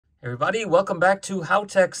Everybody, welcome back to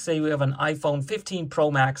Howtechs. Say we have an iPhone 15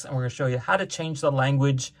 Pro Max and we're going to show you how to change the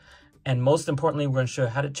language. And most importantly, we're going to show you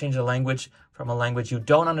how to change the language from a language you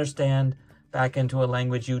don't understand back into a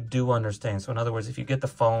language you do understand. So in other words, if you get the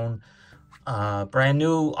phone brand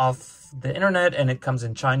new off the internet and it comes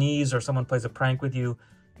in Chinese, or someone plays a prank with you,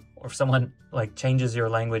 or if someone like changes your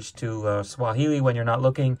language to Swahili when you're not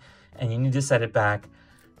looking and you need to set it back,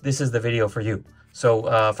 this is the video for you.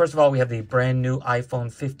 So first of all, we have the brand new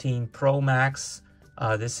iPhone 15 Pro Max.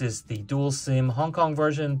 This is the dual SIM Hong Kong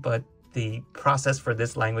version, but the process for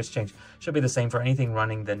this language change should be the same for anything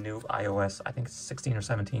running the new iOS. I think it's 16 or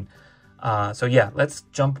 17. So yeah, let's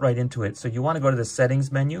jump right into it. So you want to go to the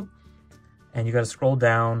settings menu and you got to scroll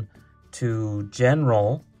down to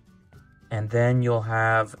general, and then you'll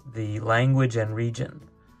have the language and region.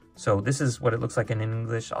 So this is what it looks like in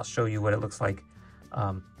English. I'll show you what it looks like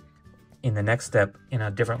in the next step in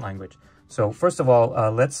a different language. So first of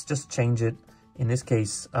all, let's just change it. In this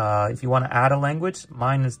case, if you want to add a language,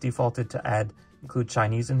 mine is defaulted to include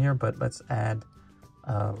Chinese in here, but let's add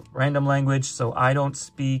random language. So I don't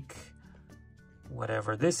speak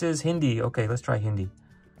whatever this is, Hindi. Okay, let's try Hindi.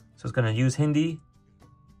 So it's going to use Hindi,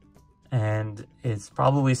 and it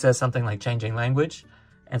probably says something like changing language.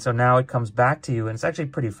 And so now it comes back to you, and it's actually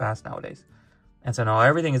pretty fast nowadays. And so now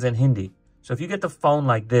everything is in Hindi. So if you get the phone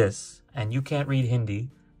like this and you can't read Hindi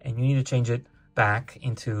and you need to change it back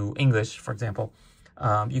into English, for example,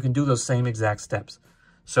 you can do those same exact steps.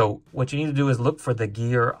 So what you need to do is look for the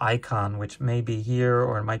gear icon, which may be here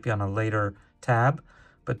or it might be on a later tab,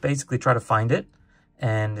 but basically try to find it.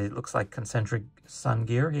 And it looks like concentric sun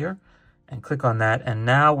gear here, and click on that. And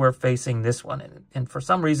now we're facing this one. And for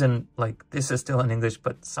some reason, like this is still in English,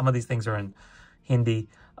 but some of these things are in Hindi.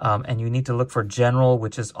 And you need to look for general,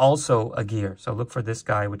 which is also a gear. So look for this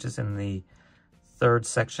guy, which is in the third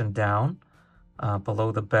section down.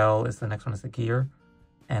 Below the bell is the next one is the gear.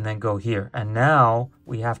 And then go here. And now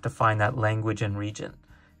we have to find that language and region.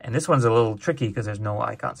 And this one's a little tricky because there's no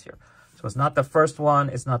icons here. So it's not the first one.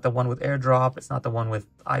 It's not the one with AirDrop. It's not the one with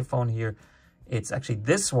iPhone here. It's actually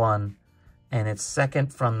this one. And it's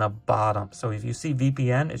second from the bottom. So if you see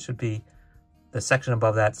VPN, it should be the section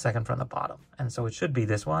above that, second from the bottom. And so it should be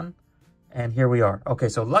this one. And here we are. Okay,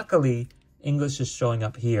 so luckily, English is showing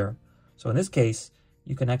up here. So in this case,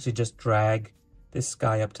 you can actually just drag this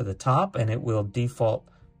guy up to the top and it will default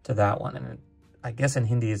to that one. And I guess in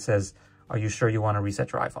Hindi it says, are you sure you want to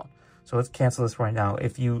reset your iPhone? So let's cancel this right now.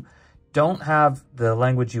 If you don't have the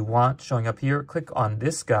language you want showing up here, click on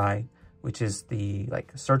this guy, which is the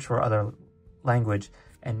search for other language.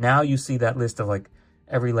 And now you see that list of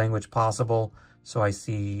every language possible. So I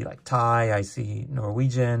see Thai, I see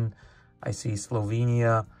Norwegian, I see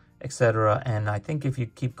Slovenia, etc. And I think if you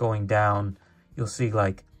keep going down, you'll see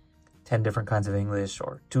 10 different kinds of English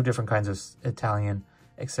or 2 different kinds of Italian,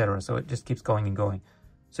 etc. So it just keeps going and going.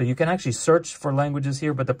 So you can actually search for languages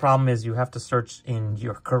here, but the problem is you have to search in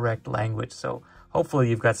your correct language. So hopefully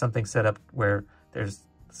you've got something set up where there's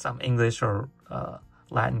some English or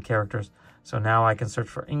Latin characters. So now I can search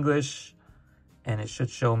for English, and it should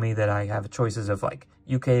show me that I have choices of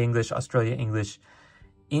UK English, Australia English,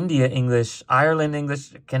 India English, Ireland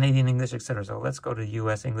English, Canadian English, etc. So let's go to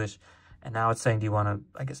US English. And now it's saying, do you want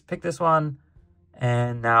to, I guess, pick this one?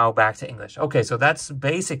 And now back to English. Okay, so that's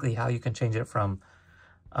basically how you can change it from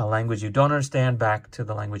a language you don't understand back to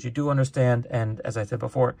the language you do understand. And as I said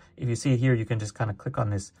before, if you see it here, you can just kind of click on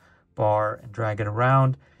this bar and drag it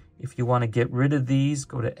around. If you want to get rid of these,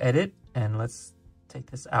 go to Edit, and let's take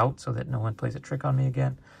this out so that no one plays a trick on me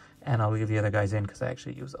again. And I'll leave the other guys in because I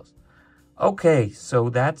actually use those. Okay, so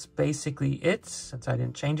that's basically it. Since I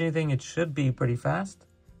didn't change anything, it should be pretty fast.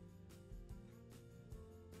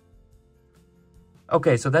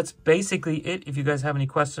 Okay, so that's basically it. If you guys have any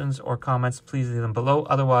questions or comments, please leave them below.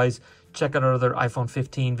 Otherwise, check out our other iPhone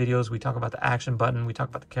 15 videos. We talk about the action button. We talk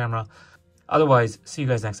about the camera. Otherwise, see you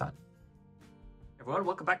guys next time. Everyone,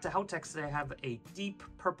 welcome back to Howtechs. Today I have a deep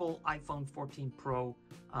purple iPhone 14 Pro.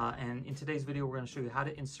 And in today's video, we're going to show you how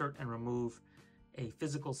to insert and remove a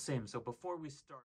physical SIM. So before we start...